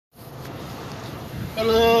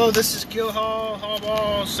Hello, this is Gilhall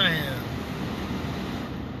Hallball Sam.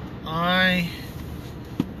 I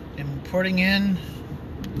am reporting in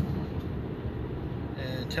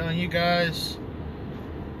and telling you guys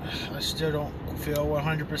I still don't feel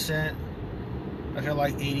 100%. I feel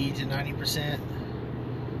like 80 to 90%.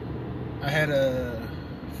 I had a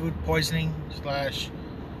food poisoning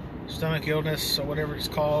 / stomach illness or whatever it's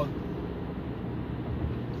called.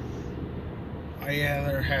 I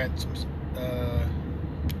either had some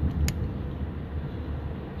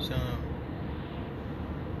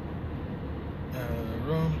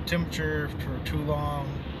room temperature for too long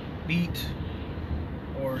meat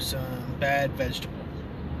or some bad vegetable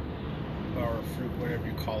or fruit, whatever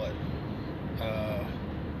you call it,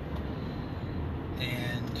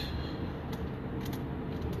 and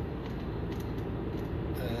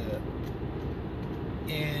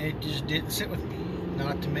it just didn't sit with me.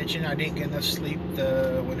 Not to mention I didn't get enough sleep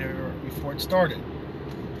before it started,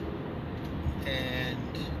 and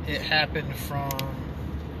it happened from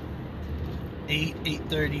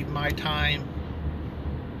 8:30 my time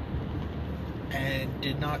and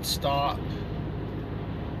did not stop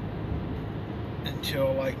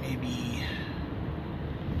until like maybe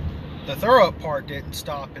the throw up part didn't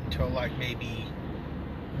stop until like maybe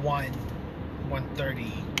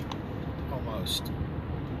 1:30 almost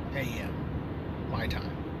a.m. my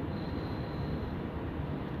time.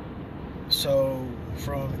 So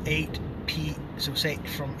from 8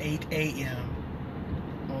 a.m.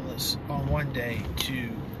 on one day to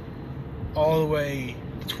all the way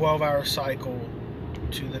 12-hour cycle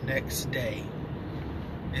to the next day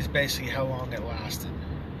is basically how long it lasted.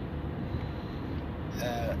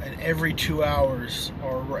 And every 2 hours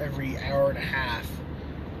or every hour and a half,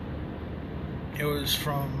 it was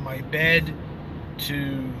from my bed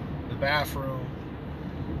to the bathroom,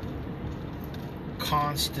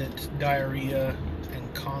 constant diarrhea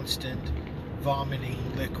and constant vomiting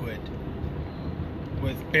liquid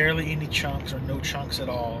with barely any chunks or no chunks at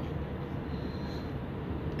all.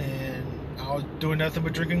 And I was doing nothing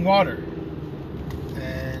but drinking water.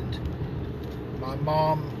 And my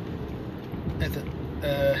mom had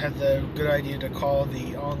the good idea to call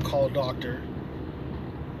the on-call doctor.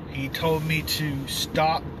 He told me to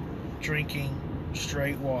stop drinking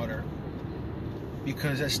straight water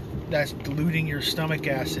because that's diluting your stomach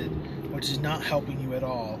acid, which is not helping you at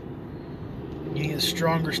all. You need a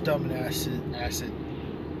stronger stomach acid,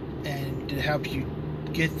 and to help you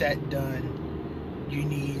get that done, you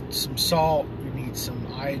need some salt, you need some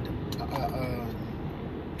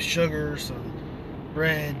sugar, some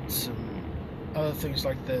bread, some other things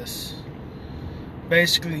like this.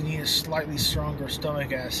 Basically, you need a slightly stronger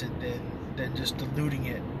stomach acid than just diluting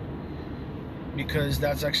it, because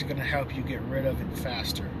that's actually going to help you get rid of it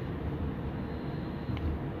faster.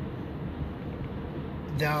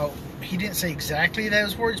 Now, he didn't say exactly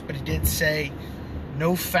those words, but he did say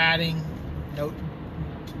no fatting, you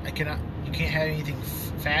can't have anything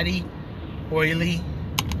fatty, oily,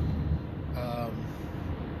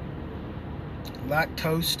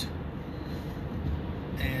 lactose,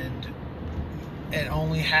 and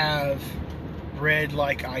only have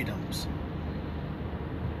bread-like items,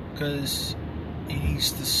 because it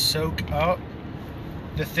needs to soak up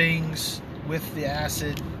the things with the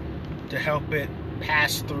acid to help it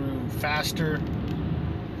pass through faster,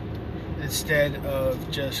 instead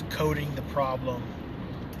of just coating the problem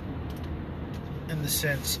in the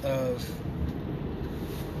sense of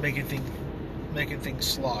making things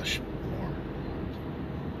slosh more.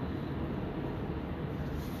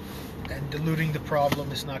 And diluting the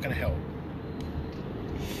problem is not going to help.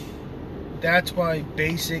 That's my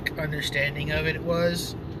basic understanding of it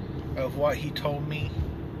was, of what he told me,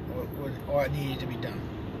 what needed to be done.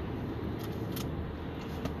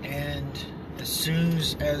 And as soon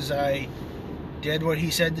as I did what he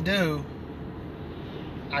said to do,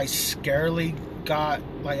 I scarily got,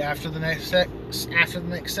 like, after the next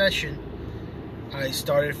session, I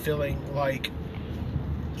started feeling like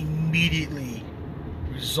immediately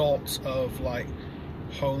results of like,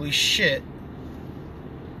 holy shit,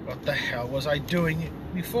 what the hell was I doing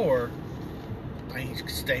before? I need to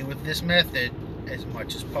stay with this method as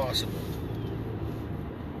much as possible.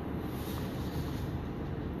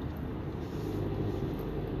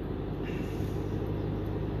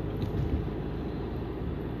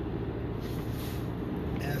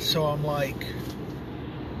 And so I'm like,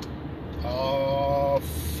 oh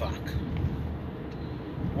fuck.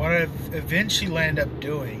 What I eventually land up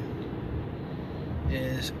doing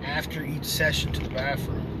is, after each session to the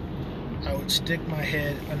bathroom, I would stick my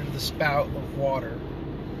head under the spout of water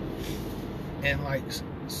and like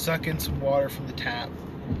suck in some water from the tap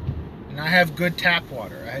And I have good tap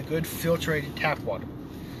water. I had good filtrated tap water.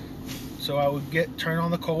 So I would turn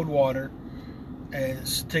on the cold water and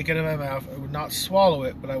stick it in my mouth. I would not swallow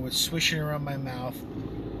it, but I would swish it around my mouth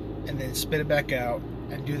and then spit it back out,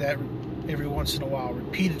 and do that every once in a while,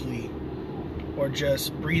 repeatedly, or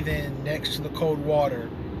just breathe in next to the cold water,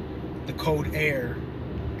 the cold air,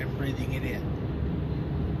 and breathing it in,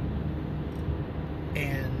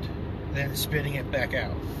 and then spitting it back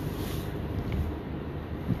out.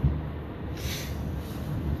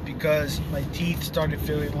 Because my teeth started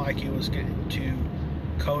feeling like it was getting too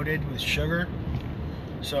coated with sugar,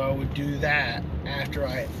 so I would do that after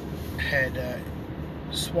I had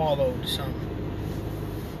swallowed some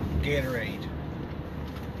Gatorade.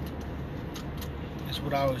 Is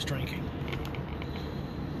what I was drinking.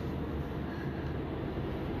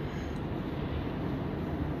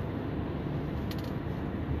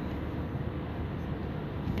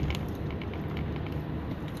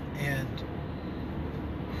 And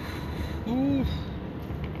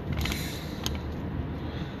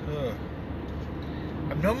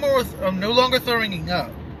I'm no longer throwing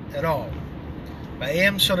up at all. But I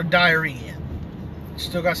am sort of diarrhea.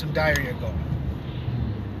 Still got some diarrhea going.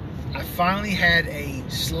 I finally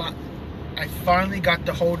got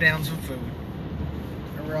to hold down some food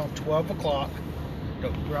around 12 o'clock.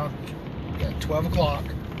 No, around 12 o'clock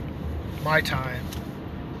my time.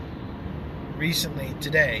 Recently,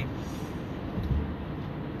 today,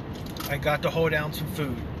 I got to hold down some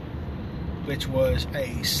food, which was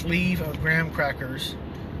a sleeve of graham crackers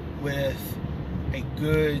with a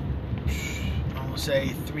good, I'm gonna say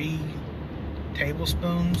 3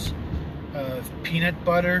 tablespoons of peanut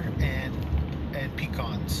butter and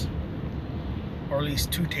pecans, or at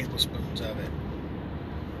least 2 tablespoons of it.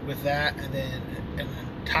 With that, and then an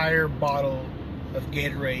entire bottle of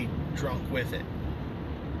Gatorade drunk with it.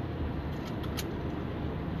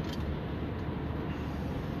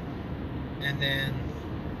 And then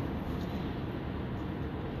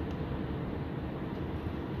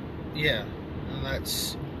yeah, and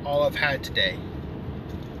that's all I've had today.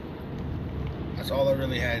 That's all I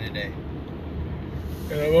really had today.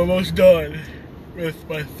 And I'm almost done with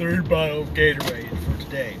my 3rd bottle of Gatorade for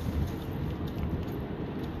today.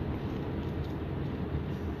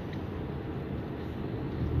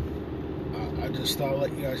 I just thought I'd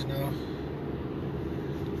let you guys know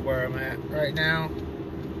where I'm at right now.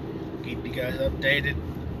 Keep you guys updated.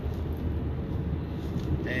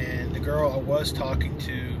 And the girl I was talking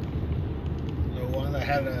to, the one that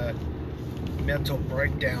had a mental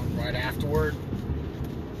breakdown right afterward,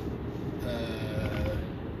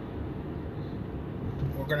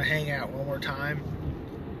 we're gonna hang out one more time,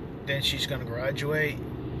 then she's gonna graduate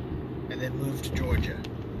and then move to Georgia.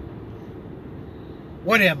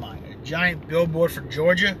 What am I, a giant billboard for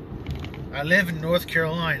Georgia? I live in North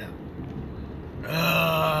Carolina.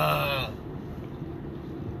 I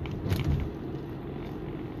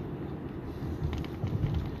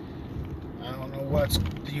don't know what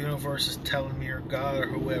the universe is telling me, or God, or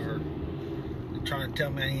whoever. They're trying to tell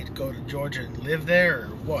me I need to go to Georgia and live there, or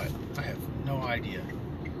what? I have no idea.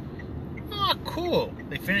 Oh, cool.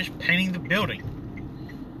 They finished painting the building.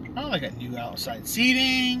 Oh, they got new outside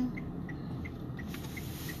seating.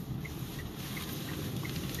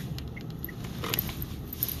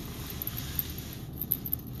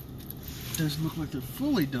 Doesn't look like they're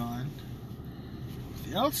fully done.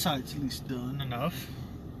 The outside's at least done enough.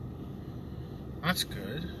 That's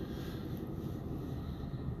good.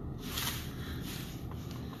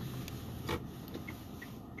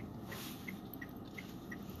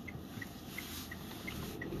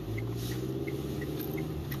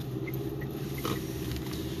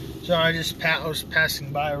 So I was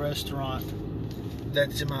passing by a restaurant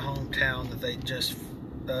that's in my hometown that they just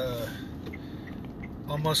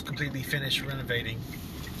almost completely finished renovating.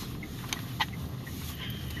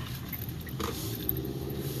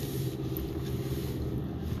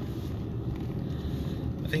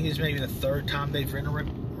 I think it's maybe the 3rd time they've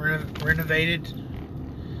renovated.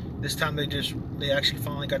 This time they actually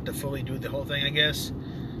finally got to fully do the whole thing, I guess.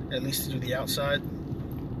 At least to do the outside.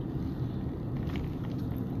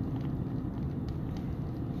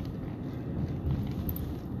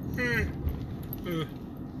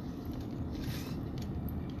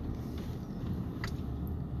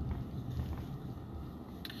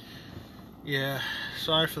 Yeah,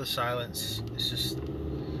 sorry for the silence. It's just,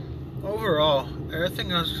 overall, everything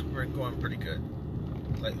has been going pretty good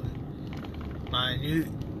lately.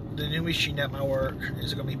 The new machine at my work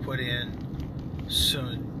is going to be put in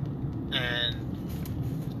soon, and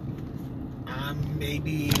I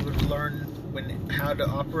maybe would learn how to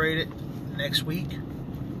operate it next week.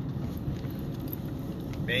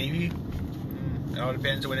 Maybe. It all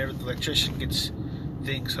depends on whenever the electrician gets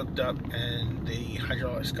things hooked up and the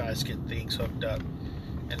hydraulics guys get things hooked up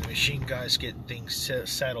and the machine guys get things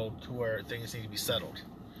settled to where things need to be settled.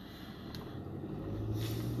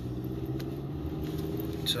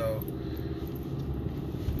 So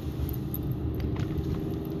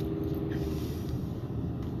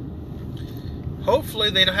hopefully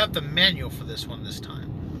they don't have the manual for this one this time.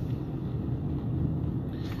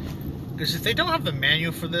 Because if they don't have the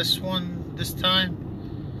manual for this one this time,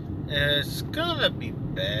 it's gonna be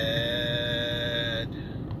bad.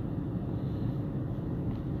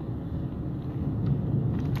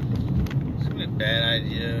 It's gonna be a bad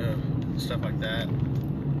idea, stuff like that.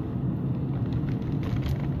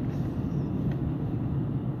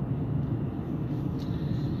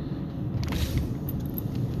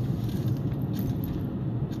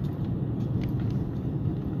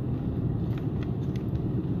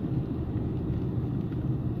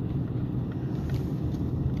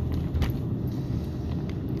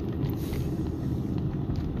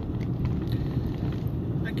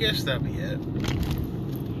 I guess that'll be it.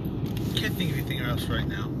 Can't think of anything else right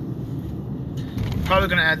now. Probably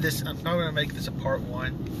gonna add this. I'm probably gonna make this a part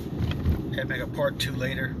 1 and make a part 2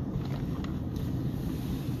 later.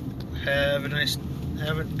 Have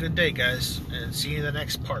a good day, guys, and see you in the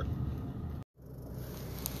next part.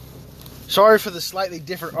 Sorry for the slightly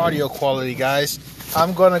different audio quality, guys.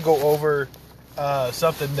 I'm gonna go over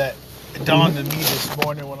something that dawned on me this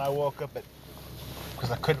morning when I woke up because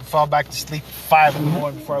I couldn't fall back to sleep at 5 in the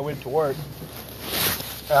morning before I went to work.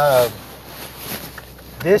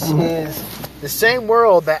 This is the same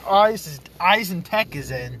world that Eisentech is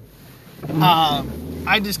in.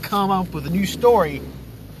 I just come up with a new story.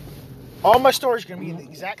 All my stories are going to be in the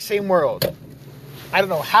exact same world. I don't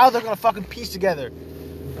know how they're going to fucking piece together,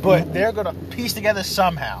 but they're going to piece together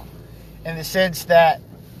somehow. In the sense that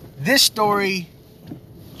this story,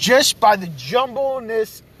 just by the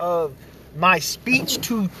jumbleness of my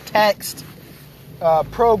speech-to-text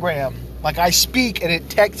program, like I speak and it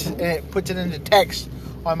texts and it puts it into text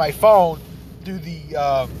on my phone through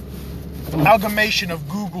the amalgamation of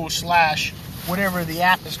Google / whatever the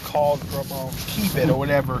app is called from Keep It or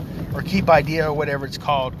whatever, or Keep Idea or whatever it's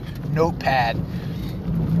called, Notepad.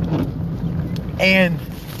 And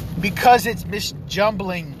because it's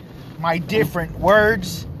misjumbling my different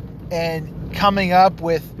words and coming up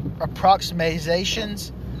with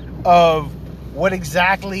approximations of what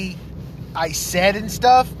exactly I said and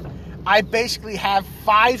stuff, I basically have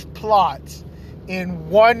 5 plots in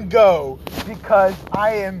one go because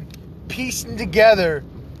I am piecing together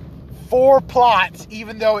 4 plots,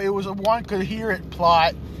 even though it was a one coherent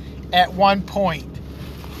plot at one point.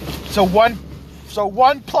 So one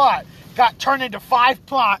plot got turned into 5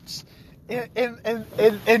 plots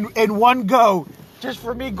in one go, just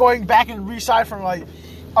for me going back and deciphering, like,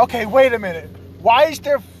 okay, wait a minute, why is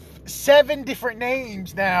there 7 different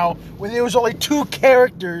names now when there was only 2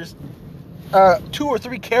 characters, 2 or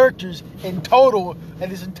 3 characters in total in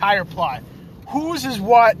this entire plot? Whose is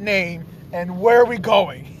what name and where are we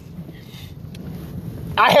going?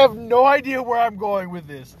 I have no idea where I'm going with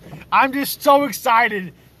this. I'm just so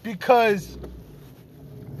excited because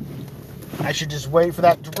I should just wait for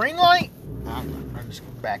that green light. I'm just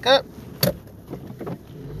going to back up. It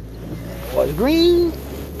was green.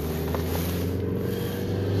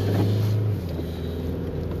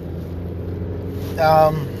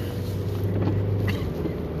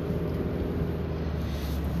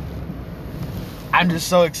 I'm just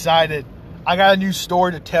so excited. I got a new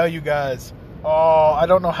story to tell you guys. Oh, I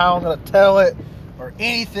don't know how I'm going to tell it or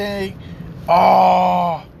anything.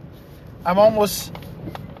 Oh, I'm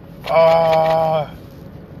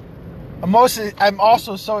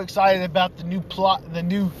also so excited about the new plot, the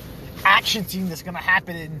new action scene that's going to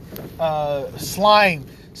happen in Slime.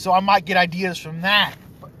 So I might get ideas from that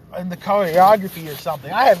in the choreography or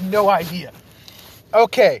something. I have no idea.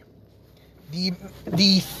 Okay.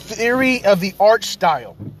 The theory of the art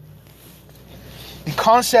style. The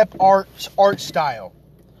concept art style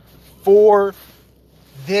for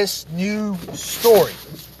this new story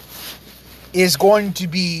is going to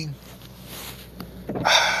be,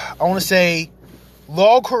 I want to say,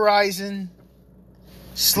 Log Horizon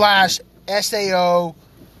 / SAO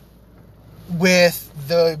with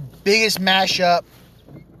the biggest mashup.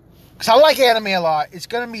 Because I like anime a lot. It's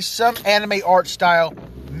going to be some anime art style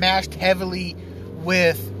mashed heavily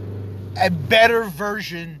with a better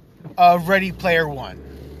version of Ready Player One.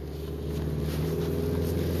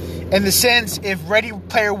 In the sense, if Ready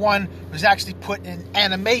Player One was actually put in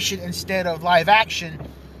animation instead of live action,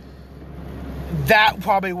 that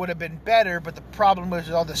probably would have been better, but the problem was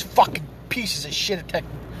all this fucking pieces of shit at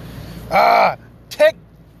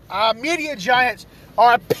media giants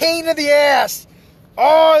are a pain in the ass.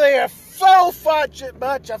 Oh, they are so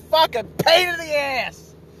much a fucking pain in the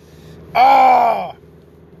ass. Oh,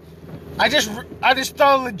 I just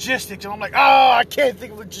thought of logistics, and I'm like, oh, I can't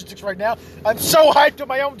think of logistics right now. I'm so hyped on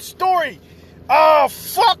my own story. Oh,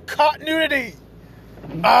 fuck continuity.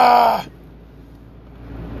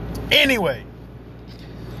 Anyway,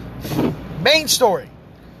 main story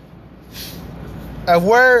of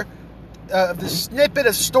where the snippet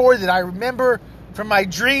of story that I remember from my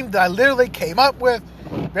dream that I literally came up with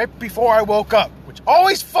right before I woke up, which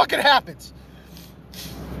always fucking happens.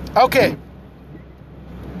 Okay.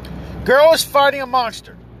 Girl is fighting a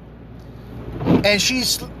monster. And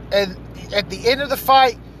at the end of the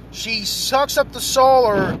fight, she sucks up the soul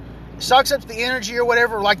or sucks up the energy or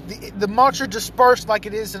whatever, like the monster dispersed like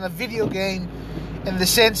it is in a video game in the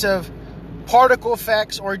sense of particle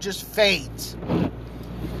effects, or it just fades.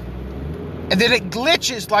 And then it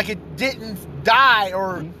glitches like it didn't die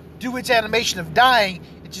or do its animation of dying.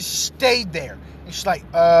 It just stayed there. And she's like,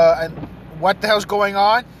 and what the hell's going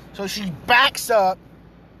on? So she backs up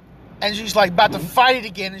and she's like about to fight it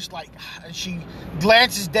again. And she's like, and she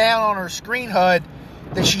glances down on her screen HUD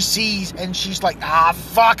that she sees, and she's like,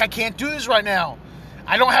 fuck, I can't do this right now.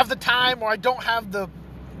 I don't have the time, or I don't have the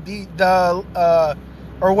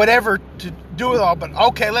or whatever to do it all. But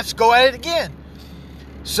okay, let's go at it again.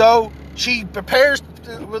 So she prepares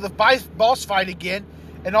with a boss fight again,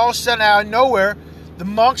 and all of a sudden, out of nowhere, the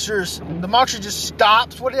monster just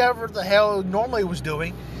stops whatever the hell it normally was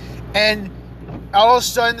doing, and all of a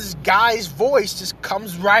sudden, this guy's voice just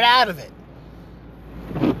comes right out of it.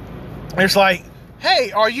 And it's like,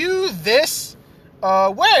 hey, are you this?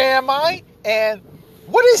 Where am I? And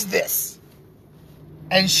what is this?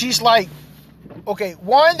 And she's like, okay,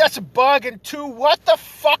 one, that's a bug, and two, what the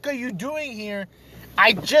fuck are you doing here?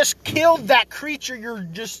 I just killed that creature you're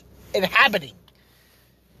just inhabiting.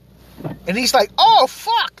 And he's like, oh,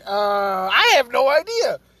 fuck, I have no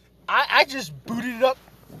idea. I just booted up.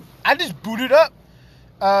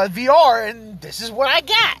 VR, and this is what I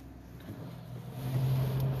got.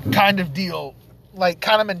 Kind of deal. Like,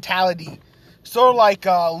 kind of mentality. Sort of like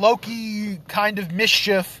Loki kind of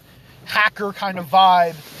mischief, hacker kind of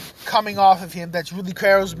vibe coming off of him that's really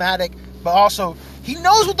charismatic, but also he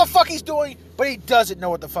knows what the fuck he's doing, but he doesn't know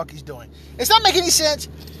what the fuck he's doing. It's not making any sense.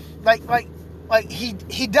 Like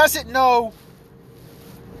he doesn't know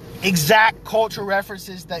exact cultural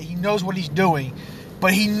references that he knows what he's doing,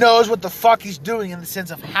 but he knows what the fuck he's doing in the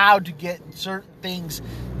sense of how to get certain things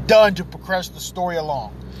done to progress the story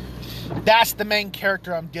along. That's the main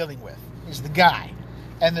character I'm dealing with, is the guy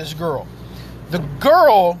and this girl. The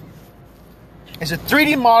girl is a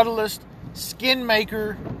 3D modelist, skin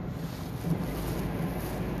maker,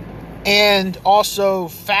 and also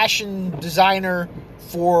fashion designer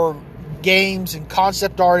for games and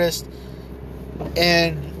concept artist,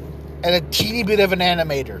 and a teeny bit of an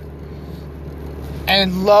animator,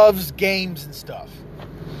 and loves games and stuff.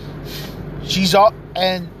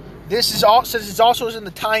 And this is all, since it's also in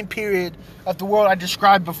the time period of the world I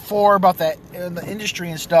described before about that in the industry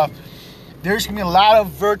and stuff, there's gonna be a lot of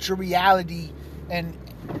virtual reality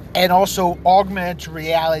and also augmented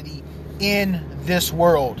reality in this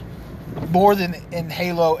world, more than in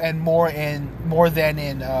Halo and more than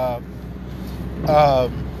in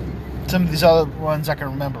some of these other ones I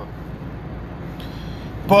can remember.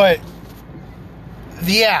 But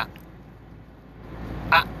yeah,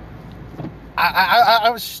 I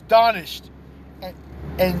was astonished,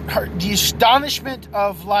 and the astonishment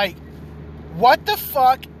of like, what the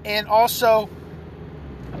fuck, and also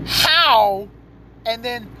how, and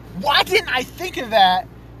then why didn't I think of that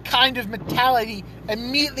kind of mentality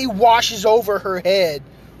immediately washes over her head,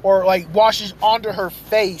 or like washes onto her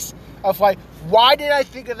face of like, why did I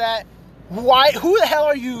think of that? Why? Who the hell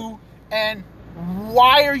are you? And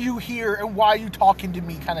why are you here? And why are you talking to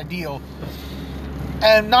me? Kind of deal.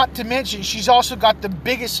 And not to mention, she's also got the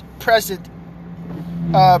biggest president,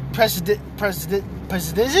 not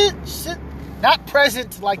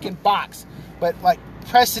present like in box, but like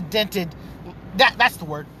precedented. That's the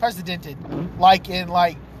word, precedented, like in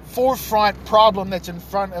like forefront problem that's in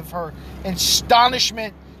front of her,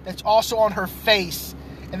 astonishment that's also on her face,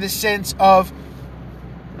 in the sense of,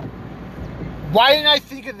 why didn't I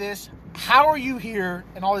think of this? How are you here?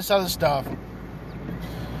 And all this other stuff.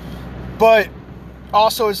 But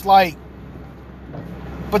also it's like,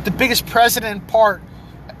 but the biggest precedent part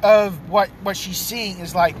of what she's seeing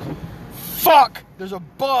is like, fuck, there's a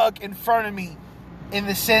bug in front of me, in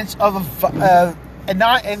the sense of and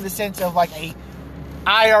not in the sense of like a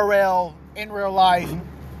IRL, in real life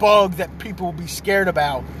bug that people will be scared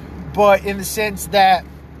about, but in the sense that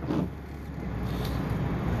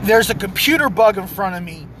there's a computer bug in front of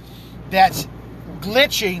me that's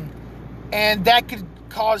glitching, and that could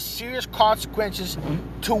cause serious consequences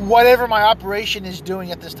to whatever my operation is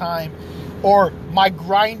doing at this time, or my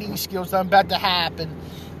grinding skills that I'm about to happen,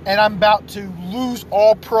 and I'm about to lose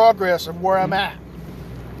all progress of where I'm at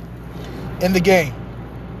in the game,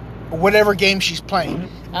 or whatever game she's playing.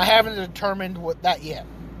 I haven't determined what that yet.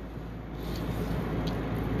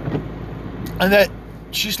 And that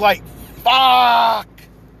she's like, fuck,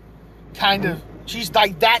 kind of, she's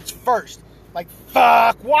like, that's first. Like,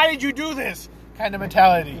 fuck, why did you do this? Kind of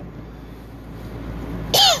mentality.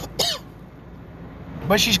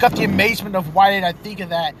 But she's got the amazement of why did I think of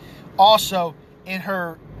that also in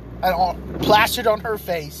her, plastered on her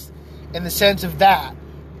face in the sense of that.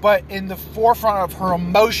 But in the forefront of her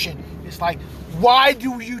emotion, it's like, why'd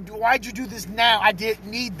you do this now? I didn't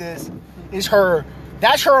need this.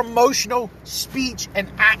 That's her emotional speech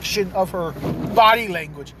and action of her body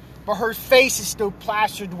language. But her face is still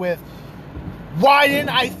plastered with, why didn't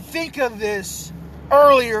I think of this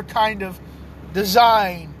earlier kind of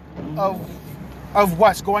design of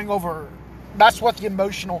what's going over. That's what the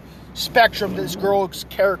emotional spectrum this girl's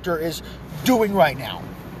character is doing right now.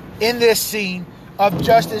 In this scene of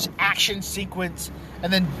just this action sequence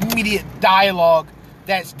and then immediate dialogue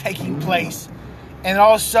that's taking place. And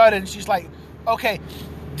all of a sudden she's like, okay,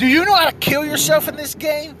 do you know how to kill yourself in this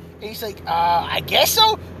game? And he's like, I guess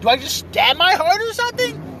so. Do I just stab my heart or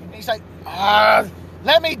something? And he's like,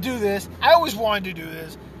 let me do this. I always wanted to do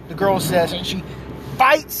this, the girl says, and she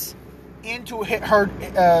bites into her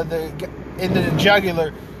into the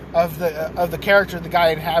jugular of the character the guy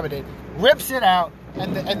inhabited, rips it out,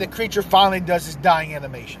 and the creature finally does its dying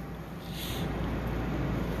animation.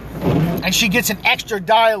 And she gets an extra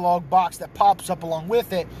dialogue box that pops up along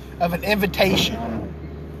with it of an invitation.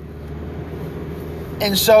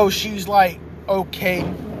 And so she's like, okay,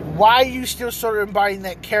 why are you still sort of embodying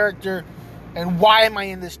that character? And why am I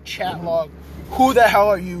in this chat log? Who the hell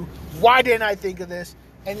are you? Why didn't I think of this?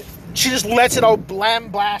 And she just lets it all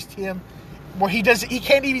blast him, where he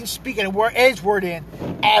can't even speak an edge word in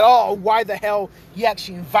at all. Why the hell he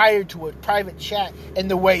actually invited her to a private chat in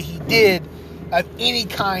the way he did, of any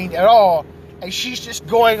kind at all. And she's just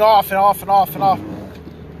going off and off and off and off.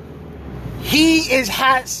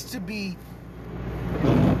 Has to be,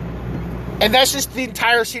 and that's just the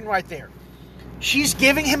entire scene right there. She's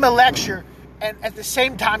giving him a lecture, and at the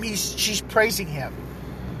same time she's praising him.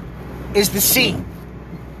 Is the scene.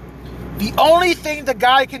 The only thing the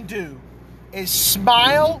guy can do is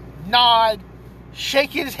smile, nod,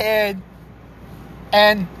 shake his head,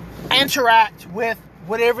 and interact with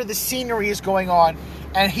whatever the scenery is going on.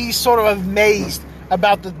 And he's sort of amazed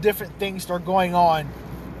about the different things that are going on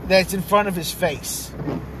that's in front of his face.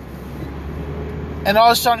 And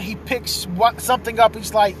all of a sudden he picks something up.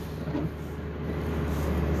 He's like,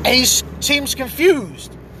 and he seems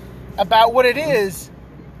confused about what it is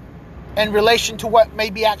in relation to what may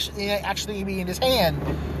be actually be in his hand.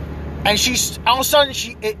 And she's all of a sudden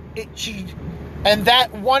she and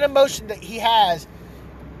that one emotion that he has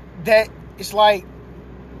that is like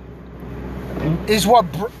is what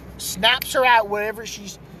snaps her out whatever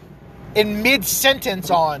she's in mid-sentence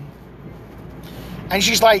on. And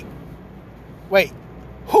she's like, wait,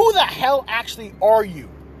 who the hell actually are you?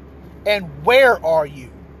 And where are you?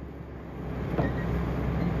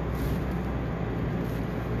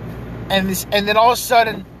 And then all of a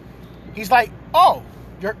sudden he's like, oh,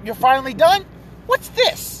 you're finally done? What's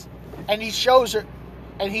this? And he shows her,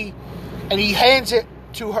 and he hands it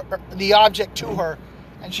to her, the object to her,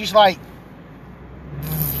 and she's like,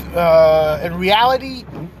 in reality,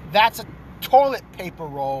 that's a toilet paper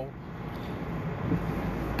roll,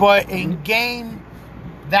 but in game,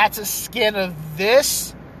 that's a skin of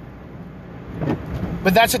this.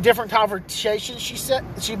 But that's a different conversation. She said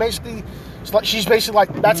she's basically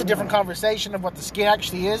like, that's a different conversation of what the skin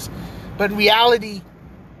actually is. But in reality,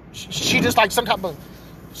 she just like some type of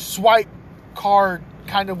swipe card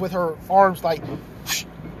kind of with her arms like,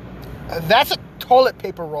 that's a toilet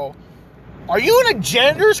paper roll. Are you in a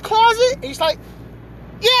janitor's closet? And he's like,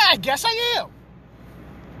 yeah, I guess I am.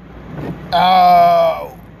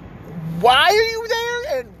 Why are you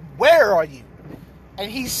there and where are you?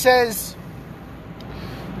 And he says,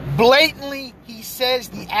 blatantly, he says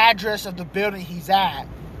the address of the building he's at.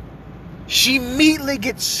 She immediately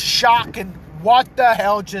gets shocked and what the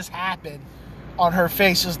hell just happened on her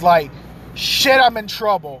face is like, shit, I'm in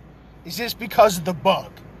trouble. Is this because of the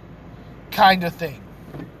bug? Kind of thing.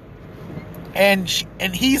 And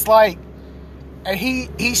he's like, and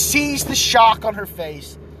he sees the shock on her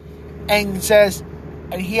face, and he says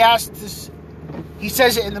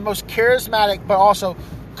it in the most charismatic but also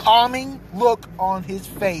calming look on his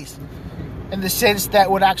face, in the sense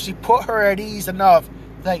that would actually put her at ease enough,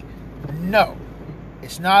 like, no,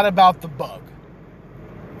 it's not about the bug.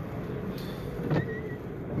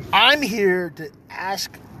 I'm here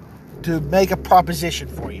to make a proposition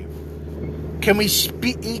for you. Can we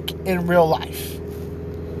speak in real life?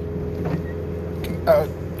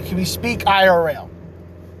 Can we speak IRL?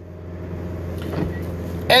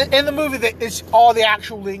 And in the movie, it's all the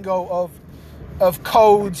actual lingo of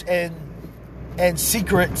codes and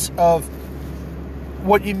secrets of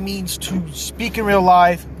what it means to speak in real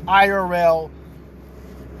life, IRL,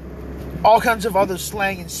 all kinds of other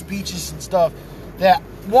slang and speeches and stuff. That,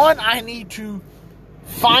 one, I need to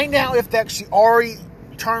find out if there's actually already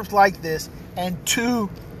terms like this, and two,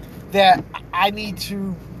 that I need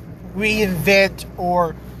to reinvent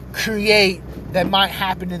or create that might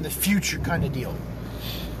happen in the future, kind of deal.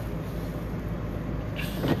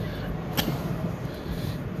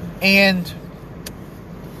 And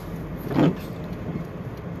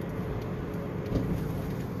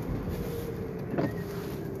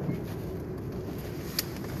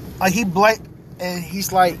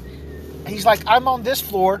he's like, I'm on this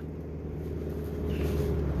floor.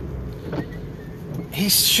 He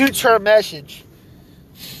shoots her a message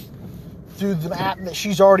through the app that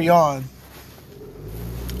she's already on,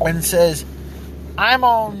 and says,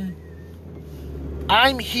 I'm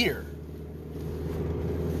here.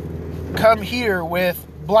 Come here with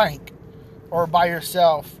blank, or by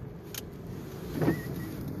yourself.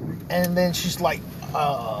 And then she's like,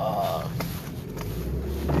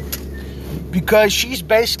 because she's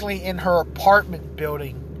basically in her apartment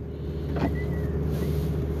building,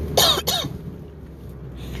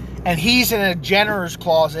 and he's in a janitor's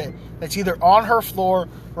closet that's either on her floor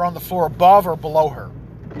or on the floor above or below her.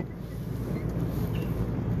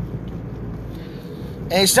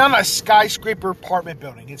 And it's not a skyscraper apartment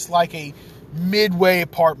building. It's like a midway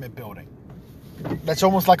apartment building. That's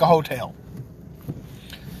almost like a hotel.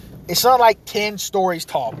 It's not like 10 stories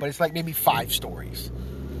tall, but it's like maybe 5 stories.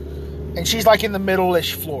 And she's like in the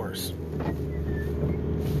middle-ish floors.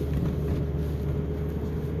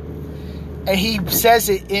 And he says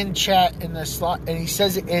it in chat and he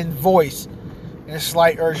says it in voice in a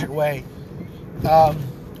slight urgent way.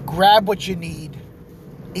 Grab what you need.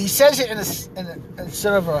 He says it in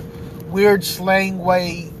sort of a weird slang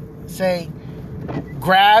way, saying,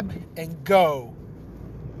 grab and go,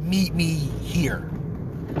 meet me here.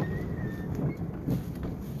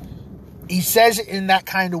 He says it in that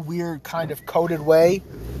kind of weird, kind of coded way,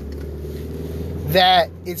 that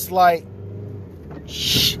it's like,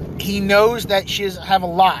 he knows that she doesn't have a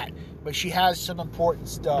lot, but she has some important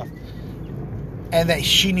stuff, and that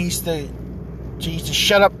she needs to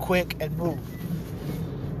shut up quick and move,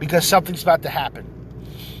 because something's about to happen.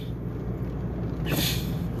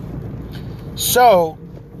 So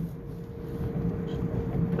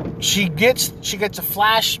she gets a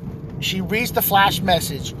flash. She reads the flash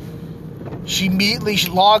message. She immediately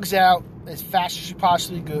logs out as fast as she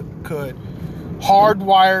possibly could.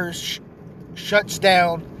 Hardwires, shuts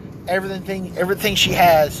down everything she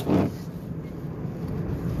has, and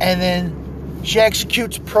then she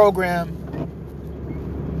executes a program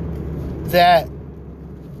that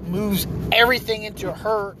moves everything into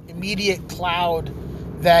her immediate cloud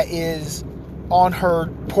that is on her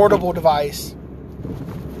portable device.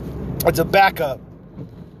 It's a backup.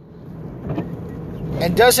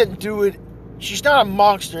 And doesn't do it. She's not a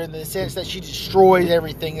monster in the sense that she destroys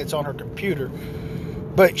everything that's on her computer.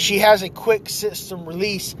 But she has a quick system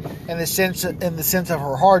release in the sense of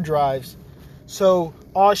her hard drives. So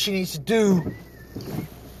all she needs to do,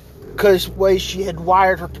 because the way she had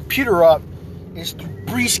wired her computer up, is to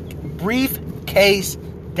briefcase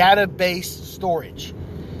database storage.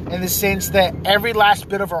 In the sense that every last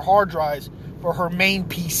bit of her hard drives for her main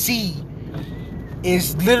PC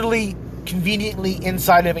is literally conveniently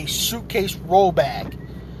inside of a suitcase roll bag.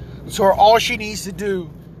 So all she needs to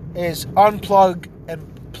do is unplug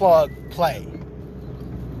and plug play.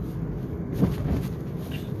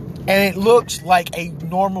 And it looks like a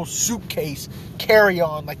normal suitcase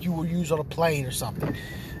carry-on like you would use on a plane or something.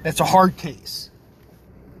 That's a hard case.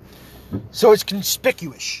 So it's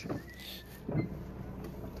conspicuous.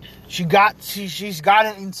 She's got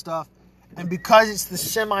it and stuff. And because it's the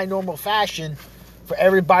semi-normal fashion for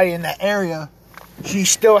everybody in that area, she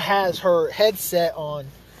still has her headset on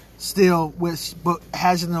still, but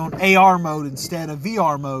has it on AR mode instead of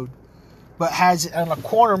VR mode, but has it on a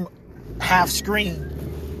corner half screen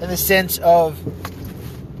in the sense of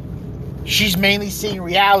she's mainly seeing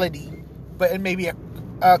reality, but in maybe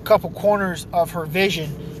a couple corners of her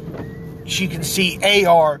vision, she can see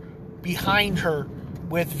AR behind her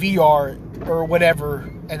with VR or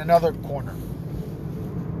whatever in another corner.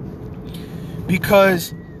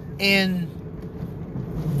 Because in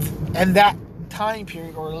that time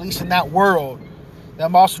period, or at least in that world that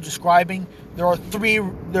I'm also describing, there are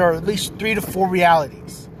at least 3 to 4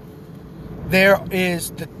 realities. There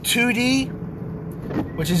is the 2D,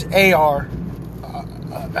 which is AR.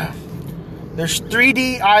 There's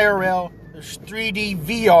 3D IRL, there's 3D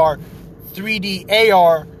VR, 3D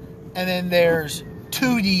AR, and then there's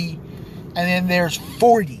 2D, and then there's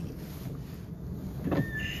 4D.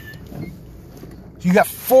 You got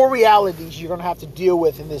 4 realities you're going to have to deal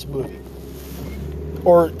with in this movie.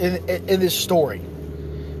 Or in this story.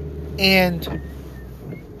 And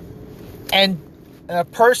a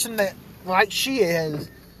person that, like she is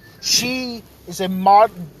a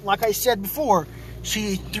like I said before,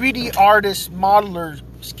 she's a 3D artist, modeler,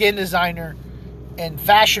 skin designer, and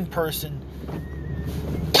fashion person.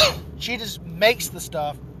 She just makes the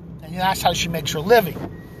stuff, and that's how she makes her living.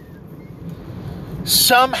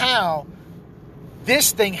 Somehow,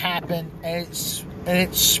 this thing happened, and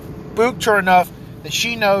it spooked her enough that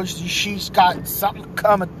she knows she's got something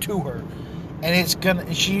coming to her,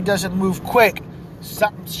 and she doesn't move quick,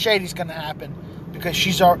 something shady's gonna happen, because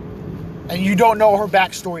and you don't know her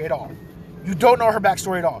backstory at all. You don't know her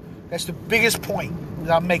backstory at all. That's the biggest point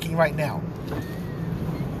that I'm making right now.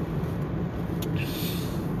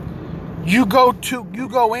 You go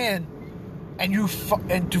in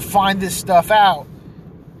and to find this stuff out,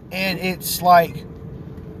 and it's like,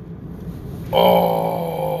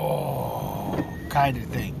 oh, kind of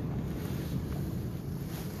thing.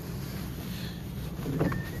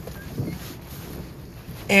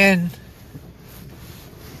 And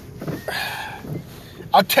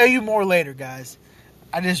I'll tell you more later, guys.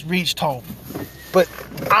 I just reached home. But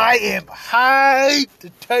I am hyped to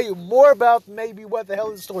tell you more about maybe what the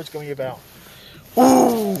hell the story's going to be about.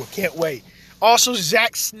 Ooh, I can't wait. Also,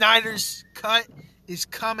 Zack Snyder's cut is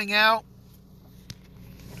coming out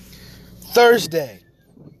Thursday,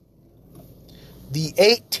 the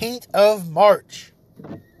 18th of March.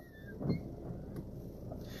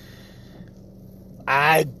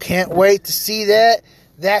 I can't wait to see that.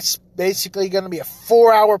 That's basically going to be a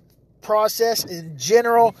 4-hour process in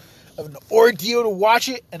general of an ordeal to watch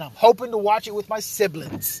it, and I'm hoping to watch it with my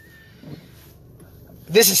siblings.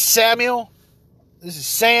 This is Samuel. This is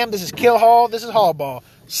Sam. This is Kill Hall. This is Hallball.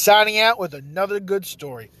 Signing out with another good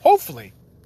story. Hopefully.